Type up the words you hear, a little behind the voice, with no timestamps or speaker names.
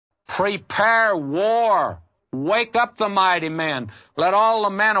Prepare war. Wake up the mighty men. Let all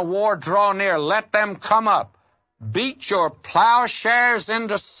the men of war draw near. Let them come up. Beat your plowshares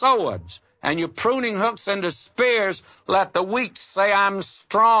into swords and your pruning hooks into spears. Let the weak say, I'm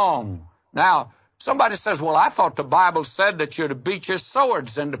strong. Now, somebody says, well, I thought the Bible said that you're to beat your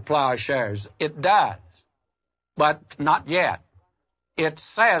swords into plowshares. It does, but not yet. It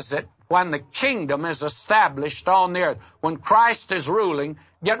says it when the kingdom is established on the earth. When Christ is ruling,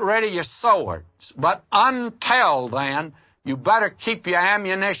 get rid of your swords. But until then, you better keep your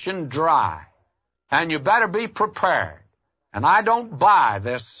ammunition dry, and you better be prepared. And I don't buy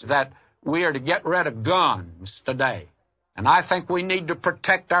this, that we are to get rid of guns today. And I think we need to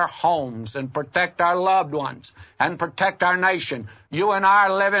protect our homes and protect our loved ones and protect our nation. You and I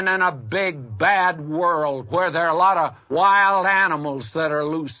are living in a big, bad world where there are a lot of wild animals that are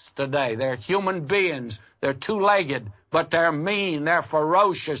loose today. They're human beings. They're two-legged, but they're mean. They're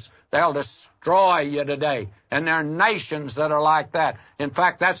ferocious. They'll destroy you today. And there are nations that are like that. In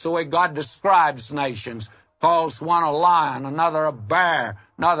fact, that's the way God describes nations. Calls one a lion, another a bear,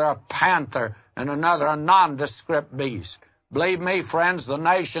 another a panther, and another a nondescript beast. Believe me, friends, the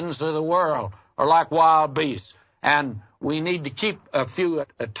nations of the world are like wild beasts, and we need to keep a few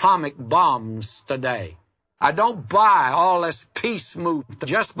atomic bombs today. I don't buy all this peace movement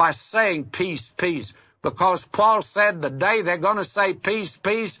just by saying peace, peace, because Paul said the day they're going to say peace,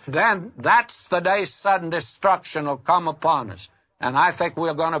 peace, then that's the day sudden destruction will come upon us. And I think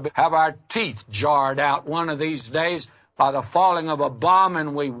we're going to have our teeth jarred out one of these days by the falling of a bomb,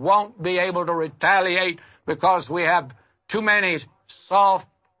 and we won't be able to retaliate because we have too many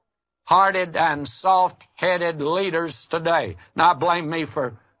soft-hearted and soft-headed leaders today. Now, blame me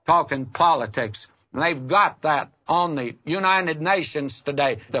for talking politics. They've got that on the United Nations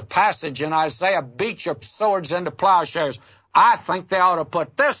today. The passage in Isaiah, beat your swords into plowshares. I think they ought to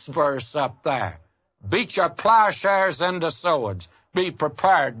put this verse up there. Beat your plowshares into swords. Be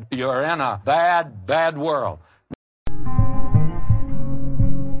prepared. You're in a bad, bad world.